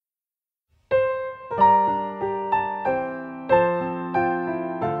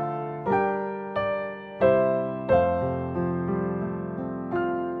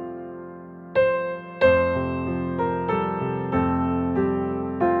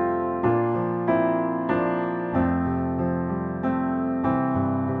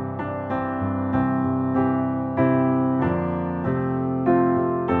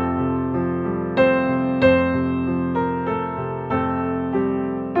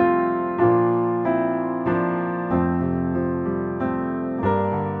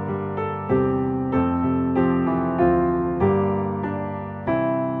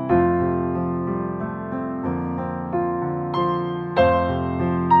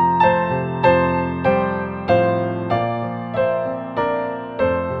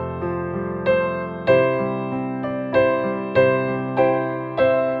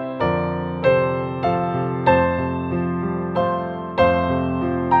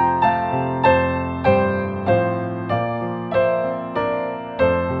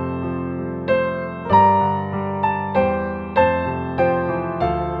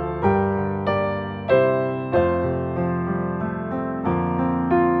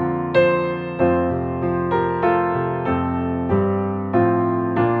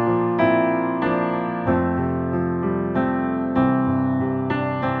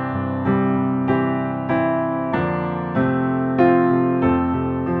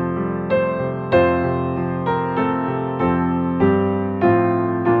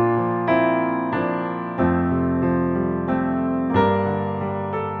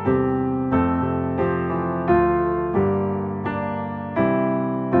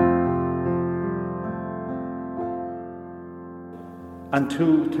and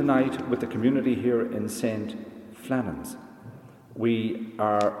to tonight with the community here in St. Flannan's. We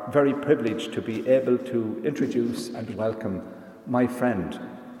are very privileged to be able to introduce and welcome my friend,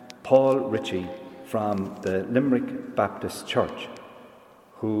 Paul Ritchie from the Limerick Baptist Church,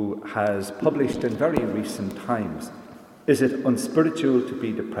 who has published in very recent times, Is It Unspiritual to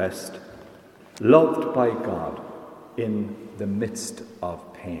Be Depressed? Loved by God in the Midst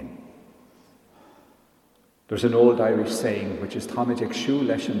of Pain. There's an old Irish saying which is Táimid ag siú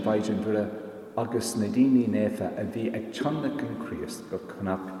leis an bhaidin vire agus na daoine néfa a bhí ag tionach an Christ go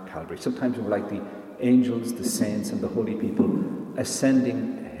Connacht Calvary. Sometimes we're like the angels, the saints and the holy people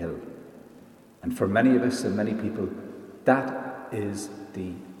ascending a hill. And for many of us and many people, that is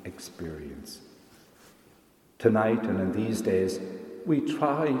the experience. Tonight and in these days, we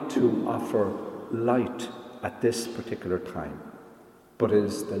try to offer light at this particular time, but it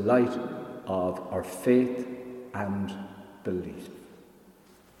is the light of our faith and belief.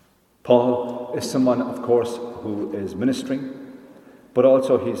 Paul is someone, of course, who is ministering, but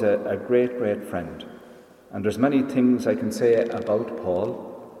also he's a great, great friend. And there's many things I can say about Paul,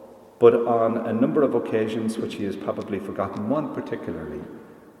 but on a number of occasions which he has probably forgotten, one particularly,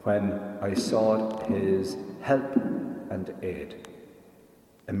 when I sought his help and aid.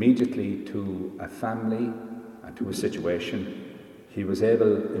 Immediately to a family and to a situation, he was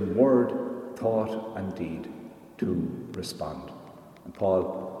able in word, thought and deed to respond. And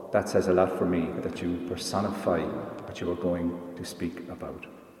Paul, that says a lot for me, that you personify what you are going to speak about.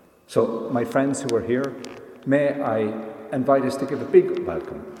 So, my friends who are here, may I invite us to give a big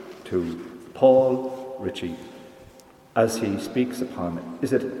welcome to Paul Ritchie as he speaks upon,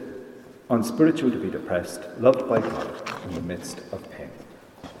 is it unspiritual to be depressed, loved by God in the midst of pain?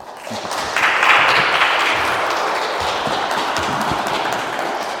 Thank you.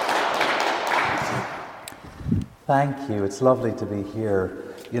 Thank you. It's lovely to be here.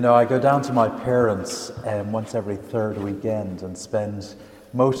 You know, I go down to my parents once every third weekend and spend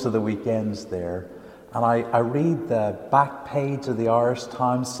most of the weekends there. And I read the back page of the Irish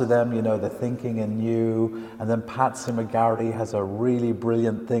Times to them, you know, the Thinking in You. And then Patsy McGarry has a really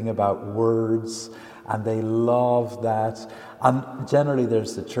brilliant thing about words, and they love that. And generally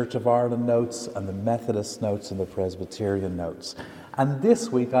there's the Church of Ireland notes and the Methodist notes and the Presbyterian notes. And this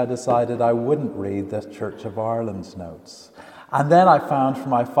week I decided I wouldn't read the Church of Ireland's notes. And then I found from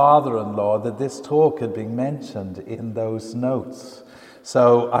my father-in-law that this talk had been mentioned in those notes.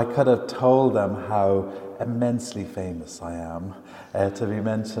 So I could have told them how immensely famous I am to be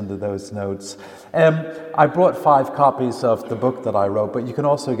mentioned in those notes. I brought 5 copies of the book that I wrote, but you can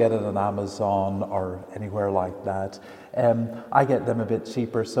also get it on Amazon or anywhere like that. I get them a bit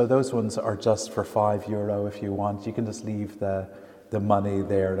cheaper, so those ones are just for €5 if you want. You can just leave the money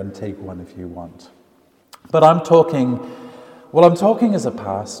there and take one if you want. But I'm talking as a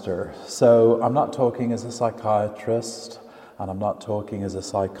pastor, so I'm not talking as a psychiatrist, and I'm not talking as a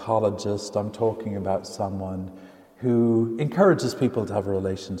psychologist. I'm talking about someone who encourages people to have a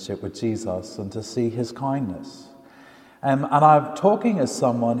relationship with Jesus and to see his kindness. And I'm talking as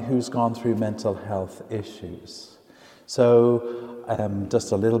someone who's gone through mental health issues. So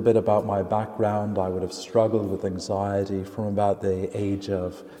just a little bit about my background. I would have struggled with anxiety from about the age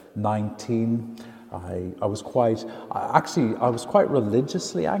of 19. I was quite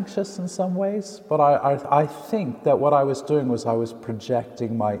religiously anxious in some ways, but I think that what I was doing was I was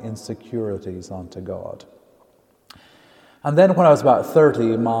projecting my insecurities onto God. And then when I was about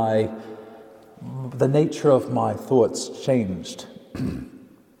 30, the nature of my thoughts changed.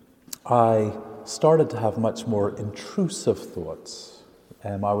 I started to have much more intrusive thoughts.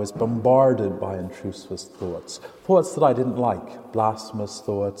 I was bombarded by intrusive thoughts that I didn't like, blasphemous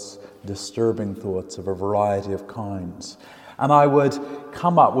thoughts, disturbing thoughts of a variety of kinds. And I would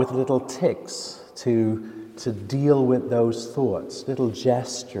come up with little tics to deal with those thoughts, little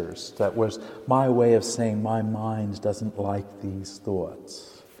gestures that was my way of saying my mind doesn't like these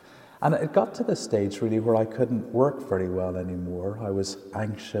thoughts. And it got to the stage really where I couldn't work very well anymore. I was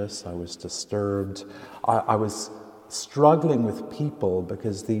anxious, I was disturbed, I was struggling with people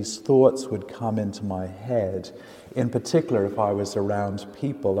because these thoughts would come into my head, in particular if I was around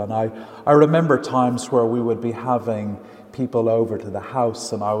people. And I remember times where we would be having people over to the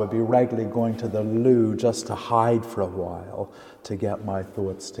house and I would be regularly going to the loo just to hide for a while to get my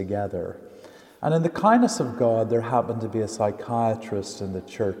thoughts together. And in the kindness of God, there happened to be a psychiatrist in the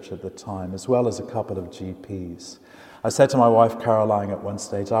church at the time, as well as a couple of GPs. I said to my wife Caroline at one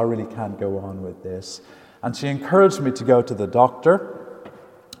stage, I really can't go on with this. And she encouraged me to go to the doctor.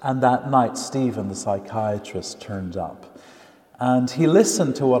 And that night, Stephen, the psychiatrist, turned up. And he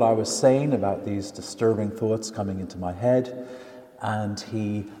listened to what I was saying about these disturbing thoughts coming into my head. and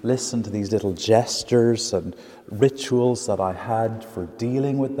he listened to these little gestures and rituals that I had for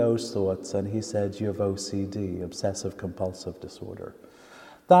dealing with those thoughts, and he said, "You have OCD, obsessive compulsive disorder."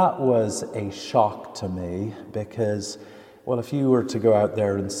 That was a shock to me because, well, if you were to go out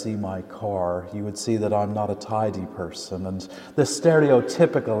there and see my car, you would see that I'm not a tidy person. And the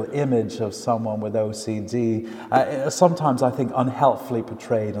stereotypical image of someone with OCD, sometimes I think unhelpfully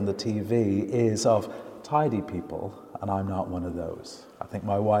portrayed on the TV, is of tidy people, and I'm not one of those. I think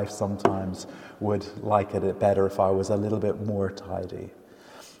my wife sometimes would like it better if I was a little bit more tidy.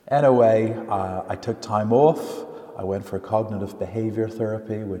 Anyway, I took time off. I went for cognitive behavior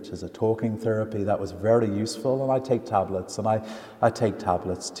therapy, which is a talking therapy. That was very useful, and I take tablets, and I take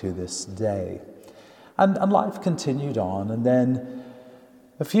tablets to this day. And life continued on, and then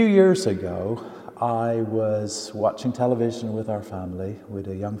a few years ago, I was watching television with our family, with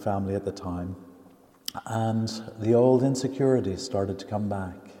a young family at the time, and the old insecurities started to come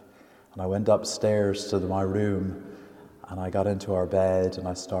back. And I went upstairs to my room, and I got into our bed, and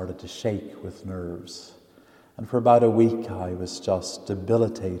I started to shake with nerves. And for about a week, I was just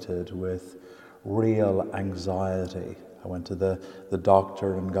debilitated with real anxiety. I went to the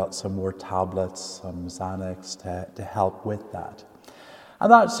doctor and got some more tablets, some Xanax to help with that.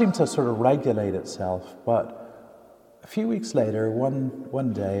 And that seemed to sort of regulate itself. But a few weeks later,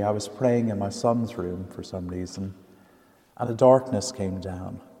 one day, I was praying in my son's room for some reason, and a darkness came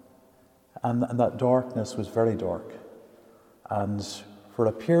down. And that darkness was very dark. And for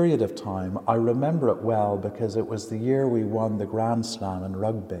a period of time, I remember it well because it was the year we won the Grand Slam in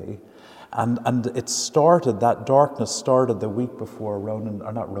rugby. And that darkness started the week before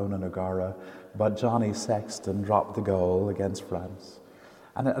not Ronan O'Gara, but Johnny Sexton dropped the goal against France.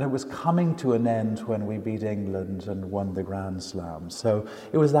 And it was coming to an end when we beat England and won the Grand Slam. So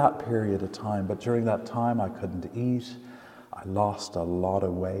it was that period of time. But during that time, I couldn't eat. I lost a lot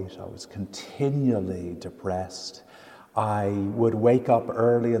of weight. I was continually depressed. I would wake up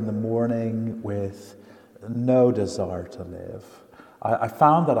early in the morning with no desire to live. I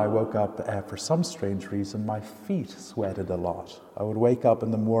found that I woke up, for some strange reason, my feet sweated a lot. I would wake up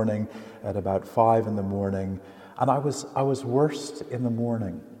in the morning at about 5 in the morning, and I was worst in the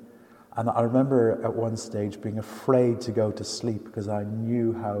morning. And I remember at one stage being afraid to go to sleep because I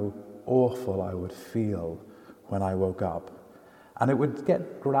knew how awful I would feel when I woke up. And it would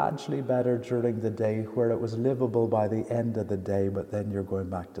get gradually better during the day, where it was livable by the end of the day, but then you're going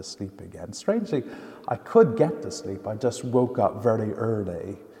back to sleep again. Strangely, I could get to sleep. I just woke up very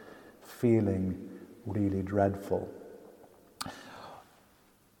early, feeling really dreadful.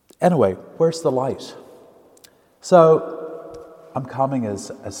 Anyway, where's the light? So I'm coming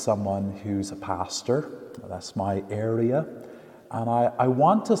as someone who's a pastor. That's my area. And I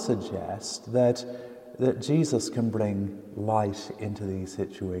want to suggest that Jesus can bring light into these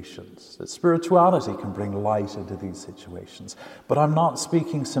situations, that spirituality can bring light into these situations. But I'm not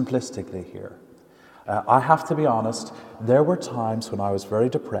speaking simplistically here. I have to be honest, there were times when I was very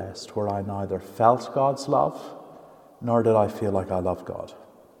depressed where I neither felt God's love, nor did I feel like I loved God.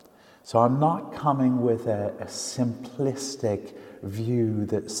 So I'm not coming with a simplistic view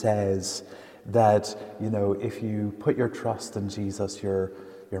that says that, if you put your trust in Jesus, your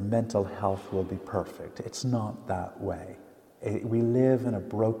mental health will be perfect. It's not that way. We live in a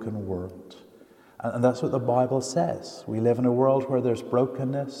broken world. And that's what the Bible says. We live in a world where there's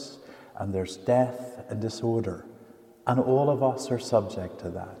brokenness and there's death and disorder. And all of us are subject to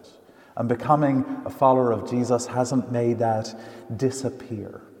that. And becoming a follower of Jesus hasn't made that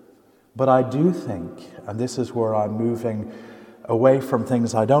disappear. But I do think, and this is where I'm moving away from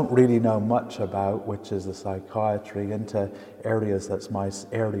things I don't really know much about, which is the psychiatry, into areas that's my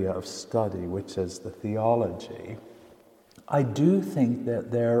area of study, which is the theology. I do think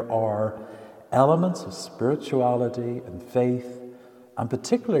that there are elements of spirituality and faith, and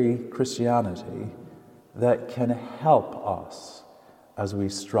particularly Christianity, that can help us as we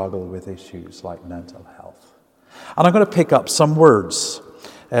struggle with issues like mental health. And I'm going to pick up some words.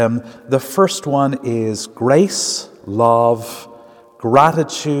 The first one is grace, love,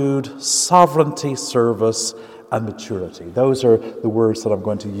 gratitude, sovereignty, service, and maturity. Those are the words that I'm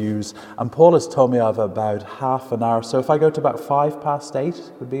going to use. And Paul has told me I have about half an hour. So if I go to about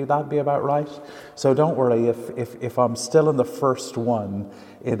 8:05, would that be about right? So don't worry, if I'm still in the first one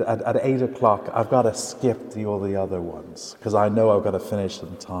at 8 o'clock, I've got to skip all the other ones because I know I've got to finish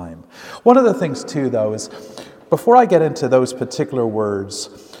in time. One of the things too, though, is before I get into those particular words,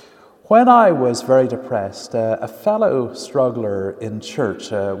 When I was very depressed, a fellow struggler in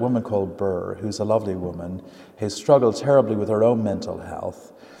church, a woman called Burr, who's a lovely woman, who struggled terribly with her own mental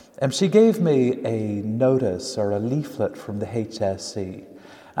health, she gave me a notice or a leaflet from the HSE.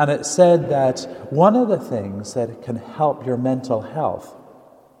 And it said that one of the things that can help your mental health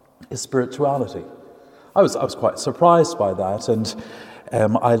is spirituality. I was quite surprised by that, and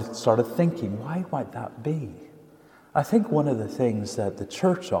I started thinking, why might that be? I think one of the things that the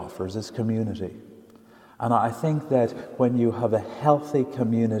church offers is community. And I think that when you have a healthy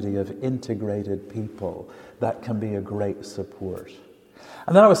community of integrated people, that can be a great support.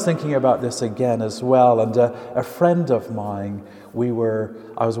 And then I was thinking about this again as well, and a friend of mine,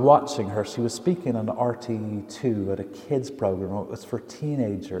 I was watching her. She was speaking on RTE2 at a kids program. It was for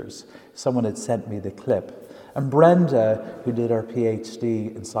teenagers. Someone had sent me the clip. And Brenda, who did her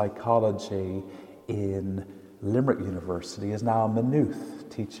PhD in psychology in Limerick University, is now in Maynooth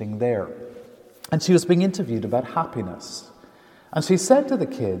teaching there. And she was being interviewed about happiness. And she said to the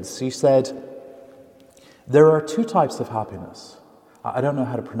kids, she said, there are two types of happiness. I don't know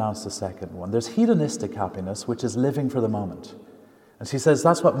how to pronounce the second one. There's hedonistic happiness, which is living for the moment. And she says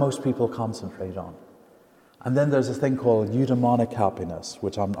that's what most people concentrate on. And then there's a thing called eudaimonic happiness,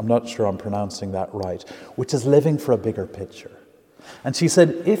 which I'm not sure I'm pronouncing that right, which is living for a bigger picture. And she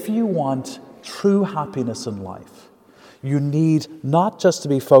said, if you want true happiness in life, you need not just to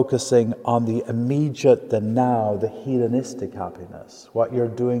be focusing on the immediate, the now, the hedonistic happiness, what you're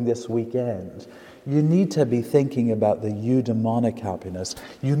doing this weekend. You need to be thinking about the eudaimonic happiness.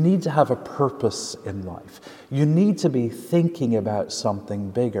 You need to have a purpose in life. You need to be thinking about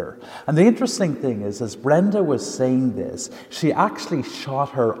something bigger. And the interesting thing is, as Brenda was saying this, she actually shot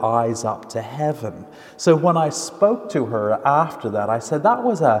her eyes up to heaven. So when I spoke to her after that, I said, that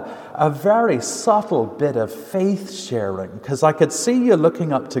was a very subtle bit of faith sharing, because I could see you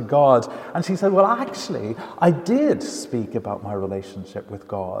looking up to God. And she said, well, actually, I did speak about my relationship with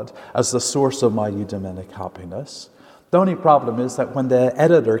God as the source of my eudaimonic happiness. The only problem is that when the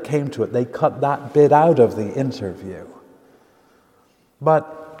editor came to it, they cut that bit out of the interview.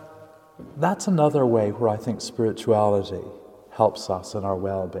 But that's another way where I think spirituality helps us in our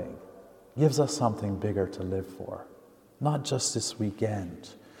well-being, gives us something bigger to live for, not just this weekend,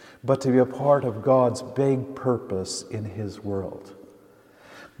 but to be a part of God's big purpose in His world.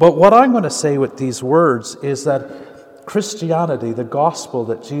 But what I'm going to say with these words is that Christianity, the gospel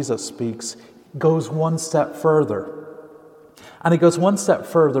that Jesus speaks, goes one step further. And it goes one step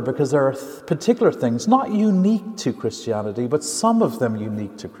further because there are particular things, not unique to Christianity, but some of them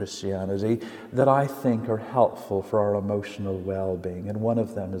unique to Christianity, that I think are helpful for our emotional well-being. And one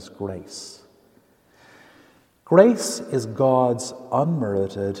of them is grace. Grace is God's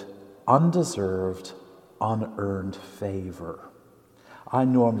unmerited, undeserved, unearned favor. I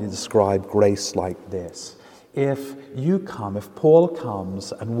normally describe grace like this. If Paul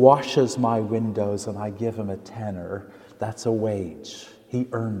comes and washes my windows and I give him a tenner, that's a wage. He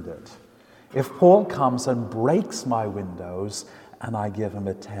earned it. If Paul comes and breaks my windows and I give him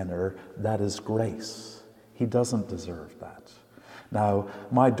a tenner, that is grace. He doesn't deserve that. Now,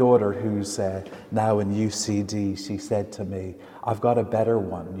 my daughter, who's now in UCD, she said to me, I've got a better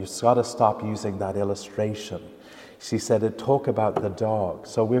one. You've got to stop using that illustration. She said, it talk about the dog.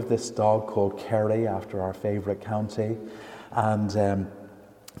 So we have this dog called Kerry, after our favorite county. And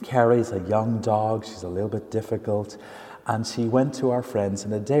Kerry's a young dog. She's a little bit difficult. And she went to our friends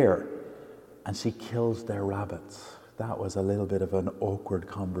in Adair, and she killed their rabbits. That was a little bit of an awkward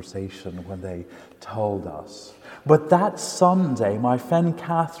conversation when they told us. But that Sunday, my friend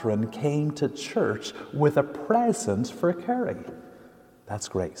Catherine came to church with a present for Kerry. That's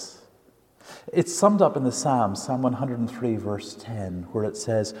grace. It's summed up in the Psalms, Psalm 103, verse 10, where it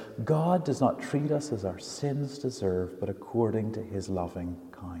says, God does not treat us as our sins deserve, but according to His loving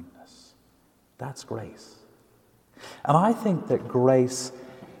kindness. That's grace. And I think that grace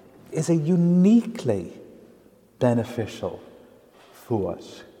is a uniquely beneficial,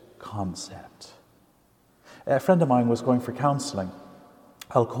 foolish concept. A friend of mine was going for counselling.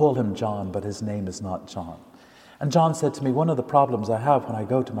 I'll call him John, but his name is not John. And John said to me, one of the problems I have when I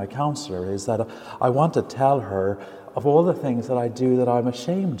go to my counsellor is that I want to tell her of all the things that I do that I'm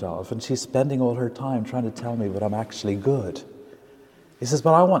ashamed of, and she's spending all her time trying to tell me what I'm actually good. He says,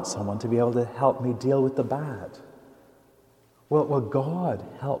 but I want someone to be able to help me deal with the bad. Well, God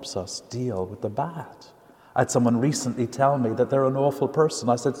helps us deal with the bad. I had someone recently tell me that they're an awful person.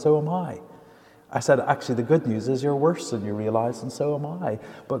 I said, so am I. I said, actually, the good news is you're worse than you realize, and so am I.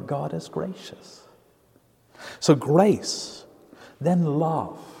 But God is gracious. So grace, then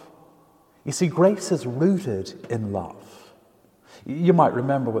love. You see, grace is rooted in love. You might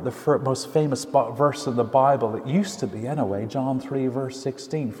remember what the most famous verse in the Bible, it used to be anyway, John 3 verse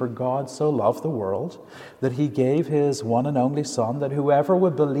 16. For God so loved the world that he gave his one and only Son, that whoever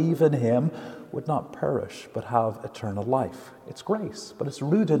would believe in him would not perish but have eternal life. It's grace, but it's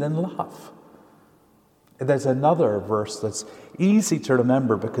rooted in love. There's another verse that's easy to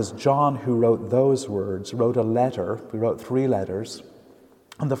remember because John, who wrote those words, wrote a letter. He wrote 3 letters.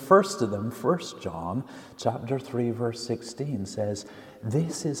 And the first of them, 1 John chapter 3, verse 16 says,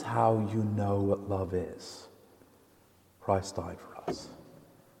 "This is how you know what love is. Christ died for us."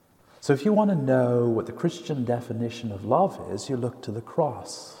 So if you want to know what the Christian definition of love is, you look to the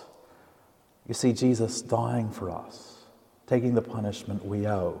cross. You see Jesus dying for us, taking the punishment we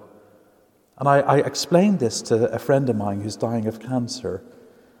owe. And I explained this to a friend of mine who's dying of cancer.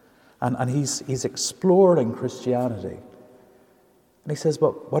 And he's exploring Christianity. And he says,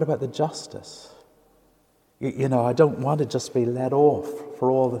 but what about the justice? You know, I don't want to just be let off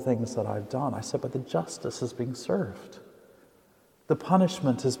for all the things that I've done. I said, but the justice is being served. The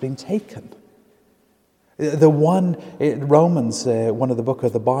punishment has been taken. The one, Romans, one of the book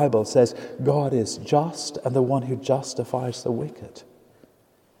of the Bible says, God is just and the one who justifies the wicked.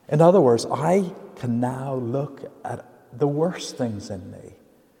 In other words, I can now look at the worst things in me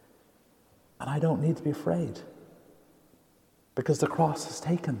and I don't need to be afraid because the cross has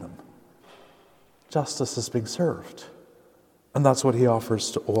taken them. Justice is being served. And that's what he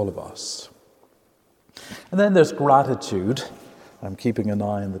offers to all of us. And then there's gratitude. I'm keeping an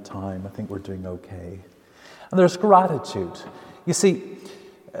eye on the time. I think we're doing okay. And there's gratitude. You see,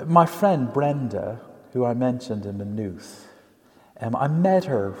 my friend Brenda, who I mentioned in Maynooth, I met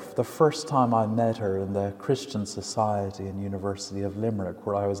her, the first time I met her in the Christian Society and University of Limerick,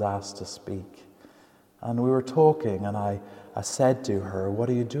 where I was asked to speak. And we were talking, and I said to her, what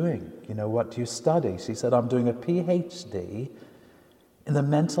are you doing? You know, what do you study? She said, I'm doing a PhD in the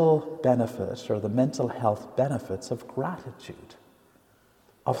mental benefit or the mental health benefits of gratitude,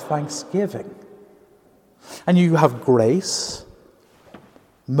 of thanksgiving. And you have grace,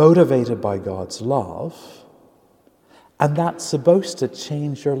 motivated by God's love, and that's supposed to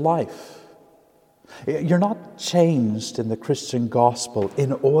change your life. You're not changed in the Christian gospel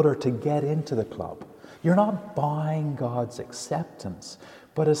in order to get into the club. You're not buying God's acceptance,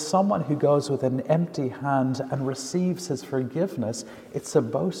 but as someone who goes with an empty hand and receives his forgiveness, it's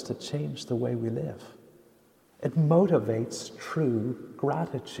supposed to change the way we live. It motivates true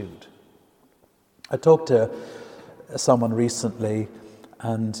gratitude. I talked to someone recently,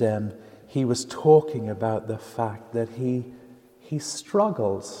 and he was talking about the fact that he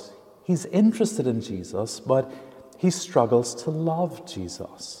struggles. He's interested in Jesus, but he struggles to love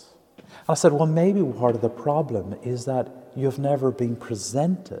Jesus. I said, well, maybe part of the problem is that you've never been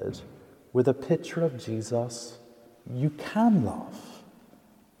presented with a picture of Jesus you can love.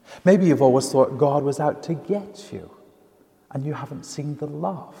 Maybe you've always thought God was out to get you, and you haven't seen the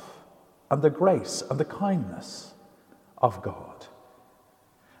love and the grace and the kindness of God.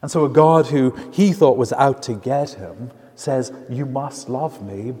 And so a God who he thought was out to get him says, you must love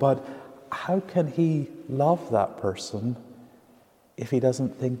me, but how can he love that person if he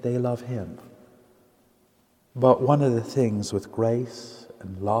doesn't think they love him? But one of the things with grace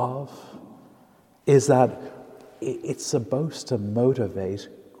and love is that it's supposed to motivate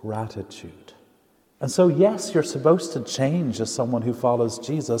gratitude. And so, yes, you're supposed to change as someone who follows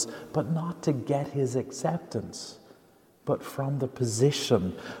Jesus, but not to get his acceptance, but from the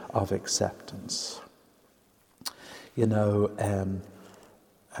position of acceptance. You know,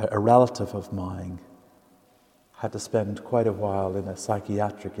 a relative of mine had to spend quite a while in a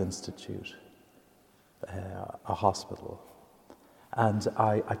psychiatric institute, a hospital. And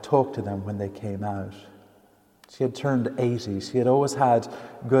I talked to them when they came out. She had turned 80. She had always had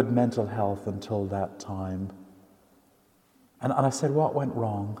good mental health until that time. And I said, what went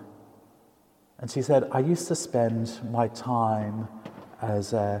wrong? And she said, I used to spend my time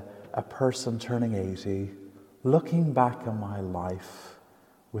as a person turning 80, looking back on my life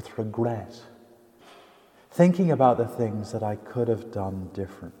with regret, thinking about the things that I could have done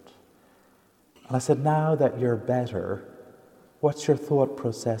different. And I said, now that you're better, what's your thought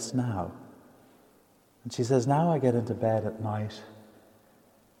process now? And she says, now I get into bed at night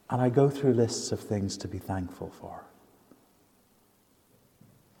and I go through lists of things to be thankful for.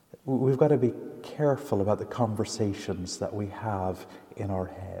 We've got to be careful about the conversations that we have in our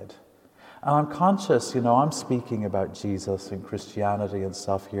head. And I'm conscious, you know, I'm speaking about Jesus and Christianity and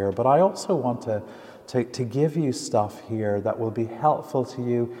stuff here, but I also want to give you stuff here that will be helpful to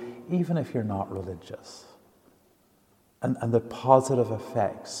you even if you're not religious. And the positive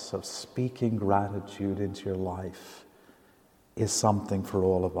effects of speaking gratitude into your life is something for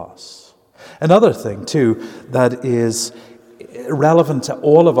all of us. Another thing, too, that is relevant to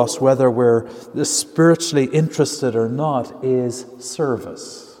all of us, whether we're spiritually interested or not, is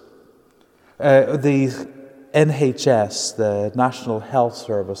service. The NHS, the National Health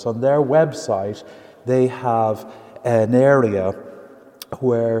Service, on their website, they have an area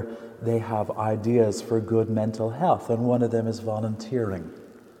where they have ideas for good mental health, and one of them is volunteering.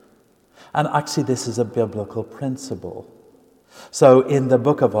 And actually, this is a biblical principle. So in the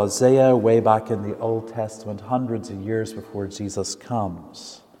book of Isaiah, way back in the Old Testament, hundreds of years before Jesus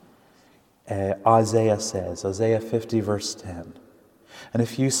comes, Isaiah says, Isaiah 50 verse 10, "And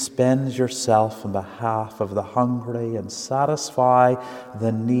if you spend yourself on behalf of the hungry and satisfy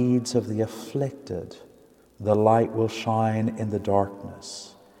the needs of the afflicted, the light will shine in the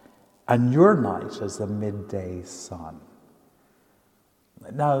darkness, and your night as the midday sun."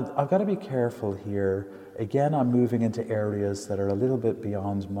 Now, I've got to be careful here. Again, I'm moving into areas that are a little bit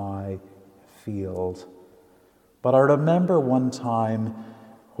beyond my field. But I remember one time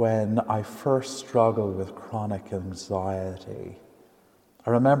when I first struggled with chronic anxiety.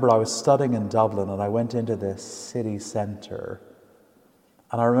 I remember I was studying in Dublin and I went into this city centre.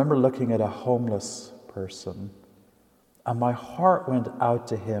 And I remember looking at a homeless person, and my heart went out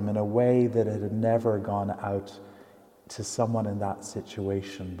to him in a way that it had never gone out to someone in that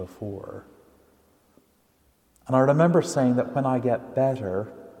situation before. And I remember saying that when I get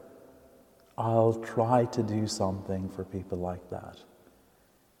better, I'll try to do something for people like that.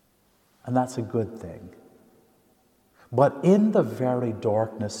 And that's a good thing. But in the very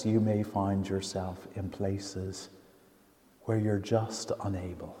darkness, you may find yourself in places where you're just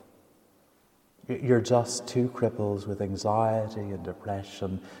unable. You're just too crippled with anxiety and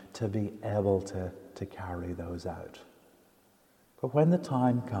depression to be able to carry those out. But when the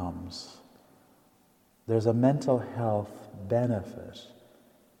time comes, there's a mental health benefit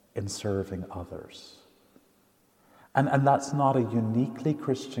in serving others. And that's not a uniquely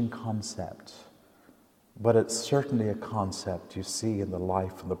Christian concept, but it's certainly a concept you see in the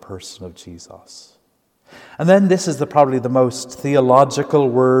life and the person of Jesus. And then this is probably the most theological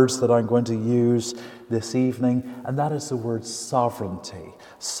words that I'm going to use this evening, and that is the word sovereignty.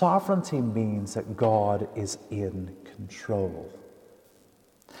 Sovereignty means that God is in control.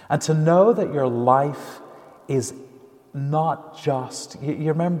 And to know that your life is not just... You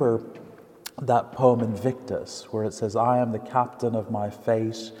remember that poem Invictus, where it says, "I am the captain of my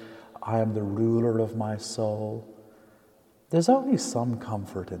fate, I am the ruler of my soul." There's only some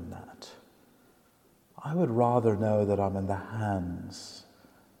comfort in that. I would rather know that I'm in the hands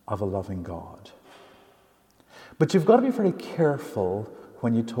of a loving God. But you've got to be very careful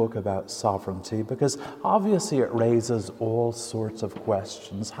when you talk about sovereignty, because obviously it raises all sorts of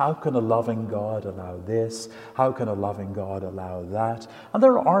questions. How can a loving God allow this? How can a loving God allow that? And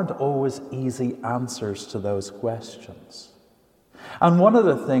there aren't always easy answers to those questions. And one of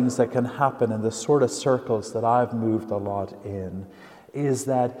the things that can happen in the sort of circles that I've moved a lot in is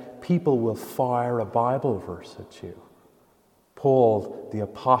that people will fire a Bible verse at you. Paul, the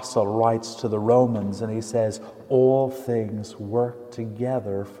apostle, writes to the Romans and he says, "All things work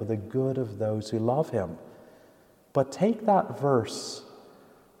together for the good of those who love him." But take that verse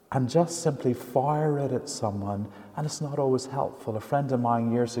and just simply fire it at someone, and it's not always helpful. A friend of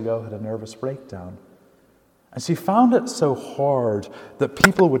mine years ago had a nervous breakdown, and she found it so hard that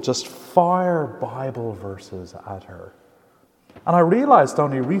people would just fire Bible verses at her. And I realized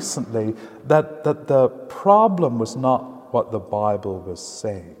only recently that the problem was not what the Bible was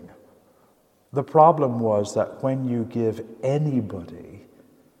saying. The problem was that when you give anybody,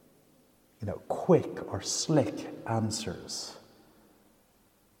 quick or slick answers,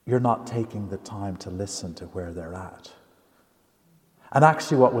 you're not taking the time to listen to where they're at. And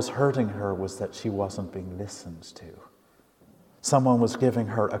actually what was hurting her was that she wasn't being listened to. Someone was giving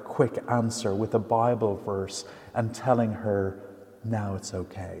her a quick answer with a Bible verse and telling her, now it's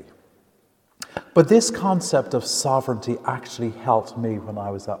okay. But this concept of sovereignty actually helped me when I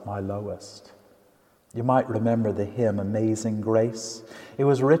was at my lowest. You might remember the hymn, Amazing Grace. It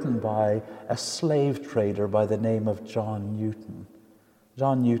was written by a slave trader by the name of John Newton.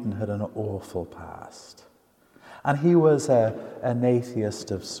 John Newton had an awful past. And he was an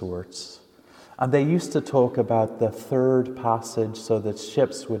atheist of sorts. And they used to talk about the third passage, so that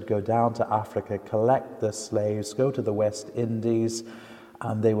ships would go down to Africa, collect the slaves, go to the West Indies,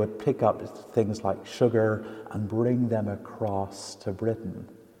 and they would pick up things like sugar and bring them across to Britain.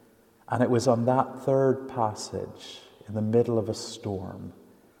 And it was on that third passage, in the middle of a storm,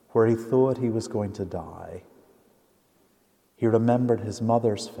 where he thought he was going to die, he remembered his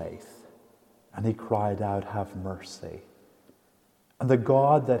mother's faith, and he cried out, "Have mercy." And the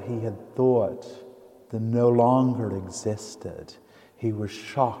God that he had thought that no longer existed, he was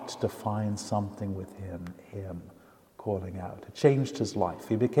shocked to find something within him calling out. It changed his life.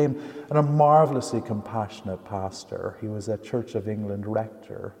 He became a marvelously compassionate pastor. He was a Church of England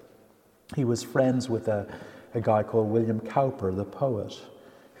rector. He was friends with a guy called William Cowper, the poet,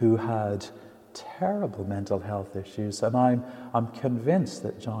 who had terrible mental health issues. And I'm convinced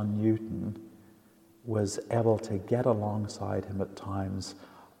that John Newton was able to get alongside him at times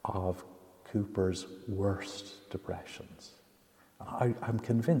of Cooper's worst depressions. I'm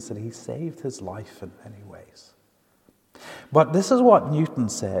convinced that he saved his life in many ways. But this is what Newton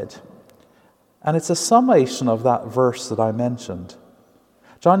said, and it's a summation of that verse that I mentioned.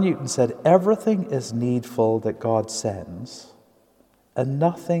 John Newton said, "Everything is needful that God sends, and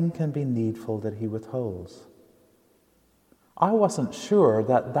nothing can be needful that he withholds." I wasn't sure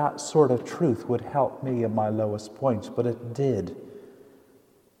that that sort of truth would help me in my lowest points, but it did.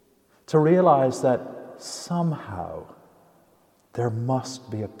 To realize that somehow there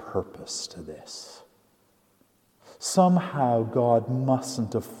must be a purpose to this. Somehow God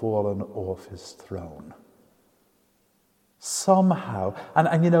mustn't have fallen off his throne. Somehow,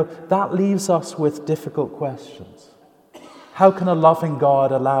 and you know, that leaves us with difficult questions. How can a loving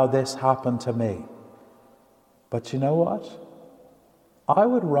God allow this happen to me? But you know what? I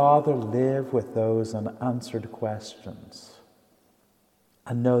would rather live with those unanswered questions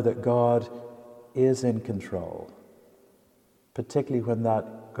and know that God is in control, particularly when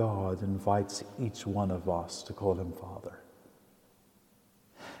that God invites each one of us to call him Father.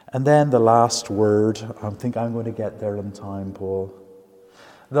 And then the last word, I think I'm going to get there in time, Paul.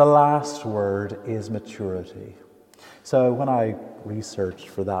 The last word is maturity. So when I researched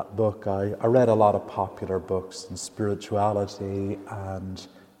for that book, I read a lot of popular books on spirituality and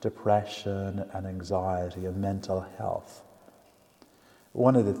depression and anxiety and mental health.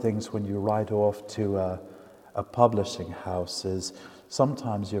 One of the things when you write off to a publishing house is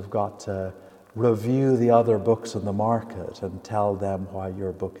sometimes you've got to review the other books in the market and tell them why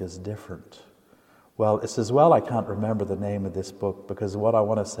your book is different. Well, it's as well I can't remember the name of this book, because what I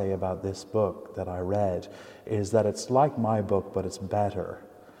want to say about this book that I read is that it's like my book, but it's better.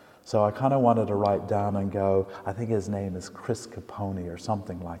 So I kind of wanted to write down and go, I think his name is Chris Capone or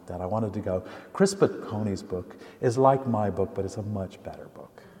something like that. I wanted to go, Chris Capone's book is like my book, but it's a much better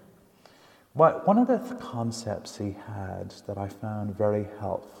book. But one of the concepts he had that I found very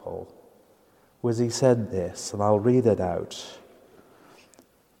helpful was he said this, and I'll read it out.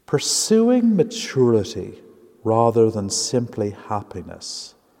 Pursuing maturity rather than simply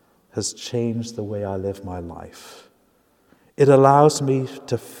happiness has changed the way I live my life. It allows me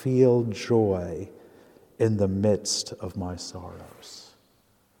to feel joy in the midst of my sorrows.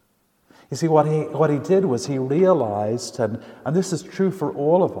 You see, what he did was he realized, and this is true for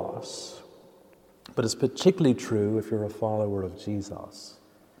all of us, but it's particularly true if you're a follower of Jesus,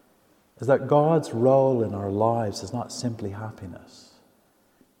 is that God's role in our lives is not simply happiness,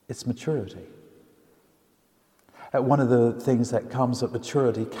 it's maturity. One of the things that comes with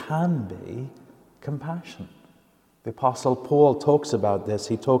maturity can be compassion. The Apostle Paul talks about this.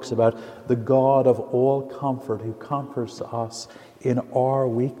 He talks about the God of all comfort who comforts us in our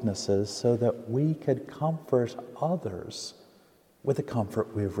weaknesses so that we could comfort others with the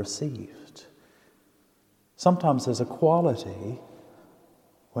comfort we've received. Sometimes there's a quality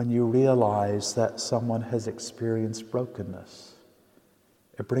when you realize that someone has experienced brokenness.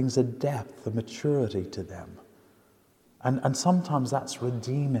 It brings a depth, a maturity to them. And sometimes that's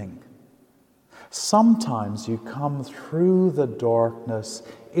redeeming. Sometimes you come through the darkness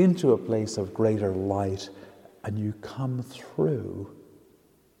into a place of greater light, and you come through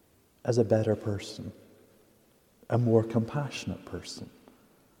as a better person, a more compassionate person.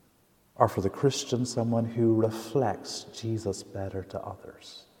 Or for the Christian, someone who reflects Jesus better to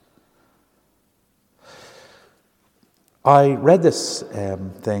others. I read this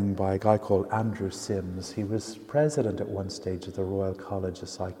thing by a guy called Andrew Sims. He was president at one stage of the Royal College of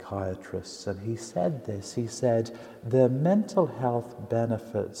Psychiatrists, and he said this. He said, the mental health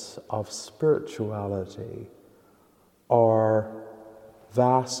benefits of spirituality are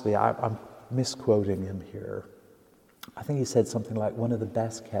vastly, I'm misquoting him here, I think he said something like one of the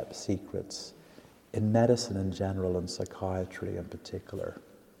best kept secrets in medicine in general and psychiatry in particular.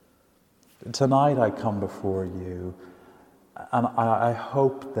 Tonight I come before you, and I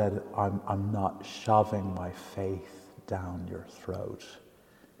hope that I'm not shoving my faith down your throat.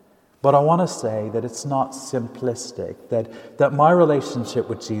 But I want to say that it's not simplistic, that my relationship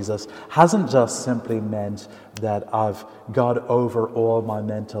with Jesus hasn't just simply meant that I've got over all my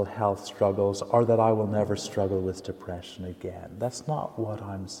mental health struggles or that I will never struggle with depression again. That's not what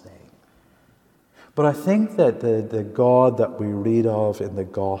I'm saying. But I think that the God that we read of in the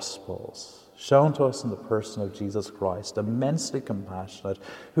Gospels, shown to us in the person of Jesus Christ, immensely compassionate,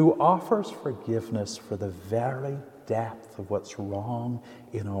 who offers forgiveness for the very depth of what's wrong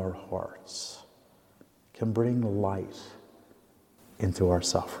in our hearts, can bring light into our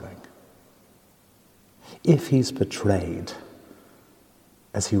suffering. If he's betrayed,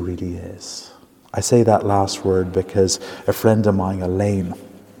 as he really is. I say that last word because a friend of mine, Elaine,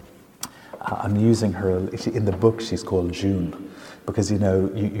 I'm using her, in the book she's called June, because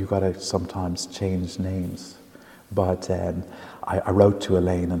you got to sometimes change names. But I wrote to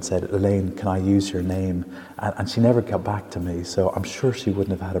Elaine and said, Elaine, can I use your name? And she never got back to me, so I'm sure she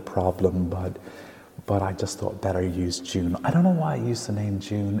wouldn't have had a problem, but I just thought better use June. I don't know why I used the name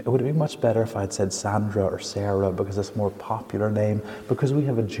June. It would have been much better if I'd said Sandra or Sarah, because it's a more popular name, because we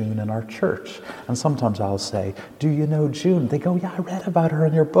have a June in our church. And sometimes I'll say, do you know June? They go, yeah, I read about her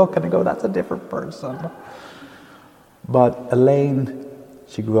in your book. And I go, that's a different person. But Elaine,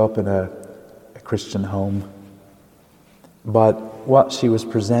 she grew up in a Christian home. But what she was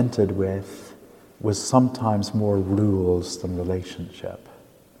presented with was sometimes more rules than relationship.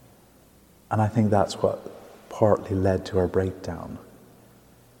 And I think that's what partly led to her breakdown.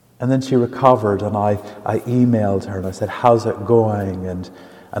 And then she recovered, and I emailed her and I said, how's it going? And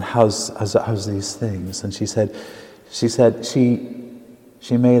how's these things? And she said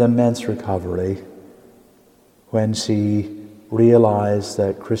she made immense recovery when she realized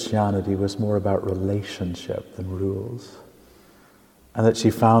that Christianity was more about relationship than rules. And that she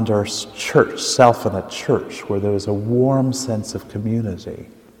found her self in a church where there was a warm sense of community.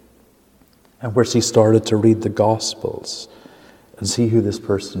 And where she started to read the Gospels and see who this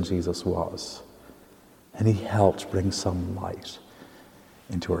person Jesus was. And he helped bring some light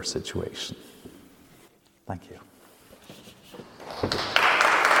into her situation. Thank you.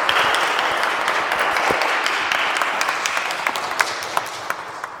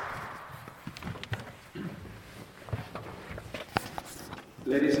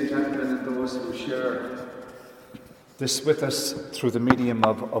 Ladies and gentlemen, and those who share this with us through the medium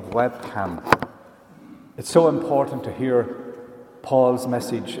of webcam, it's so important to hear Paul's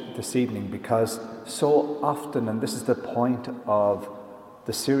message this evening, because so often, and this is the point of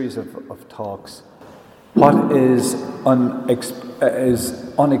the series of talks, what is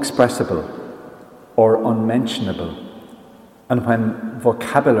unexpressible or unmentionable, and when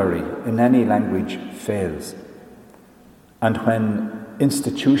vocabulary in any language fails, and when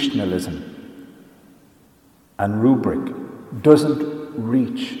institutionalism and rubric doesn't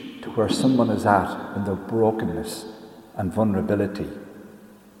reach to where someone is at in their brokenness and vulnerability.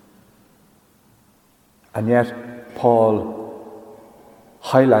 And yet Paul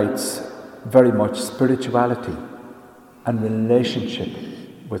highlights very much spirituality and relationship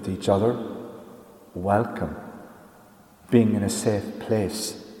with each other, welcome, being in a safe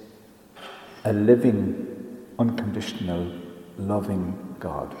place, a living, unconditional, loving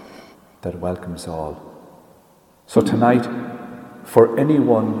God that welcomes all. So tonight, for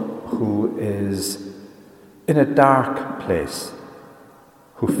anyone who is in a dark place,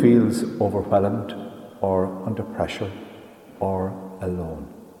 who feels overwhelmed or under pressure or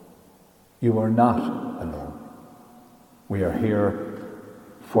alone, you are not alone. We are here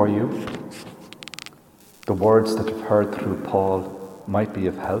for you. The words that you've heard through Paul might be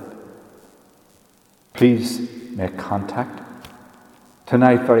of help. Please make contact.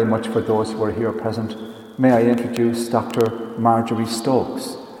 Tonight, very much for those who are here present, may I introduce Dr. Marjorie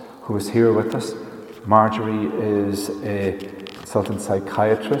Stokes, who is here with us. Marjorie is a consultant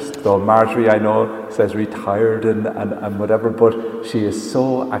psychiatrist, though Marjorie, I know, says retired and whatever, but she is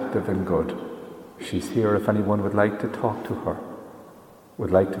so active and good. She's here if anyone would like to talk to her,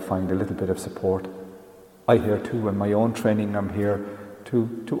 would like to find a little bit of support. I hear too, in my own training, I'm here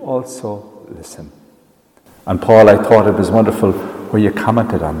to also listen. And Paul, I thought it was wonderful where you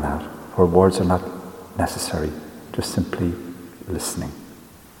commented on that, where words are not necessary, just simply listening.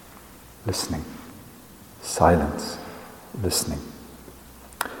 Listening. Silence. Listening.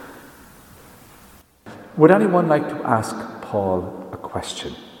 Would anyone like to ask Paul a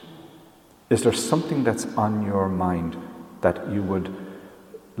question? Is there something that's on your mind that you would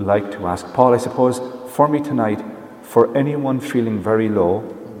like to ask Paul? I suppose for me tonight, for anyone feeling very low,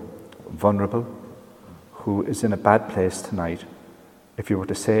 vulnerable, who is in a bad place tonight, if you were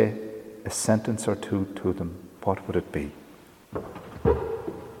to say a sentence or two to them, what would it be?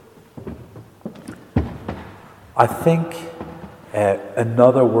 I think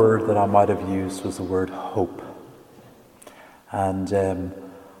another word that I might have used was the word hope. And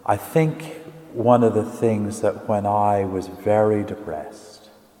I think one of the things that when I was very depressed,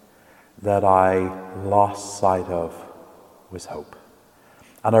 that I lost sight of was hope.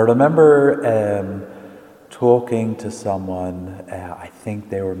 And I remember talking to someone, I think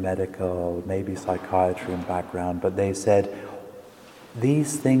they were medical, maybe psychiatry in background, but they said,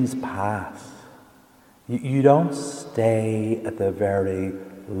 these things pass. You don't stay at the very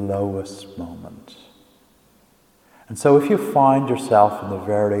lowest moment. And so if you find yourself in the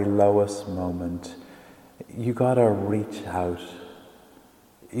very lowest moment, you got to reach out.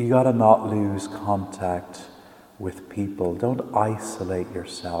 You got to not lose contact with people. Don't isolate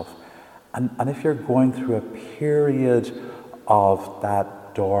yourself. And if you're going through a period of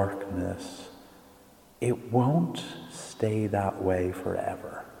that darkness, it won't stay that way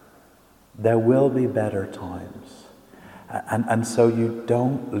forever. There will be better times. And so you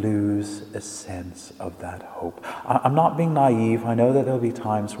don't lose a sense of that hope. I'm not being naive. I know that there'll be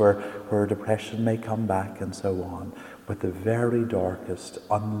times where depression may come back and so on. But the very darkest,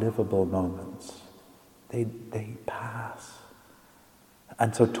 unlivable moments, they pass.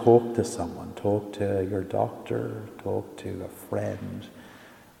 And so talk to someone. Talk to your doctor. Talk to a friend.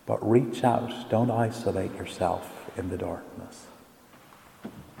 But reach out. Don't isolate yourself in the darkness.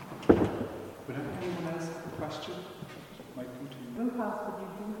 Would anyone else have a question?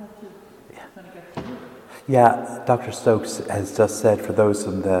 Yeah, Dr. Stokes has just said, for those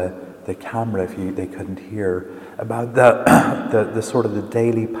on the camera, if they couldn't hear, about the sort of the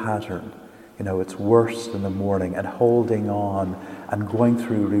daily pattern. You know, it's worst in the morning and holding on and going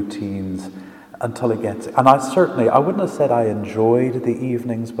through routines until it gets... And I wouldn't have said I enjoyed the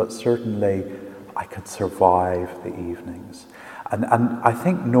evenings, but certainly I could survive the evenings. And I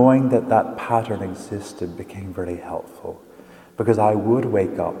think knowing that pattern existed became very helpful. Because I would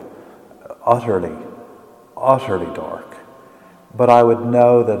wake up utterly dark. But I would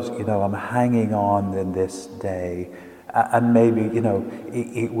know that, I'm hanging on in this day. And maybe,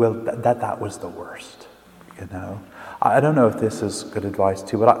 it will, that was the worst, I don't know if this is good advice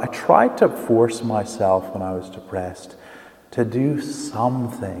too, but I tried to force myself when I was depressed to do some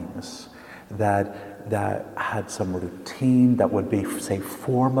things that had some routine that would be, say,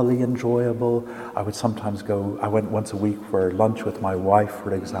 formally enjoyable. I would sometimes I went once a week for lunch with my wife,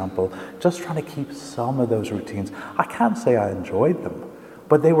 for example, just trying to keep some of those routines. I can't say I enjoyed them,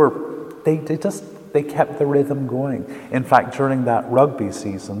 but they kept the rhythm going. In fact, during that rugby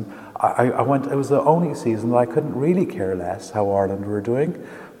season, I went, it was the only season that I couldn't really care less how Ireland were doing,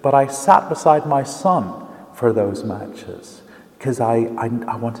 but I sat beside my son for those matches because I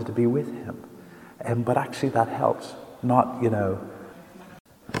wanted to be with him. But actually that helped, not.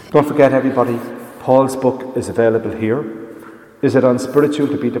 Don't forget, everybody, Paul's book is available here. Is it unspiritual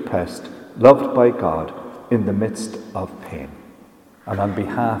to be depressed, loved by God in the midst of pain? And on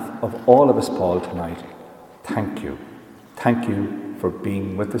behalf of all of us, Paul, tonight, thank you. Thank you for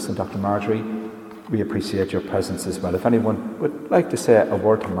being with us. And Dr. Marjorie, we appreciate your presence as well. If anyone would like to say a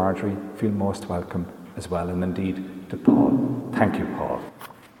word to Marjorie, feel most welcome as well. And indeed to Paul. Thank you, Paul.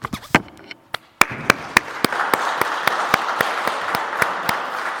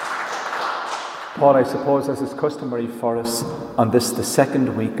 Paul, I suppose, as is customary for us on this, the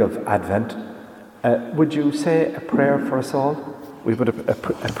second week of Advent, would you say a prayer for us all? We would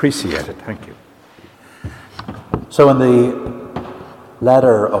appreciate it. Thank you. So in the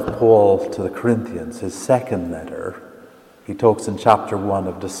letter of Paul to the Corinthians, his second letter, he talks in chapter 1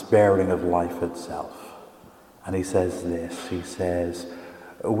 of despairing of life itself. And he says this, he says,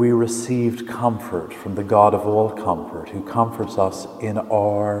 we received comfort from the God of all comfort, who comforts us in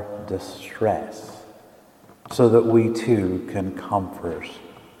our distress, so that we too can comfort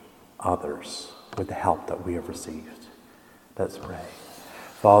others with the help that we have received. Let's pray.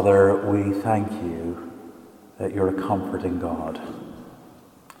 Father, we thank you that you're a comforting God.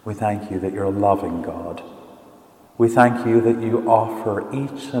 We thank you that you're a loving God. We thank you that you offer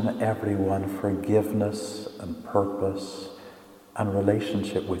each and every one forgiveness and purpose and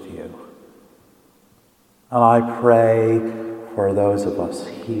relationship with you. And I pray for those of us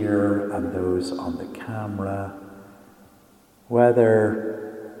here and those on the camera,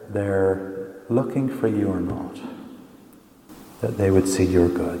 whether they're looking for you or not, that they would see your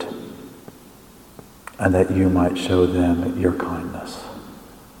good and that you might show them your kindness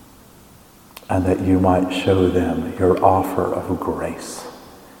and that you might show them your offer of grace.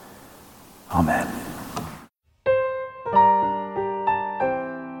 Amen.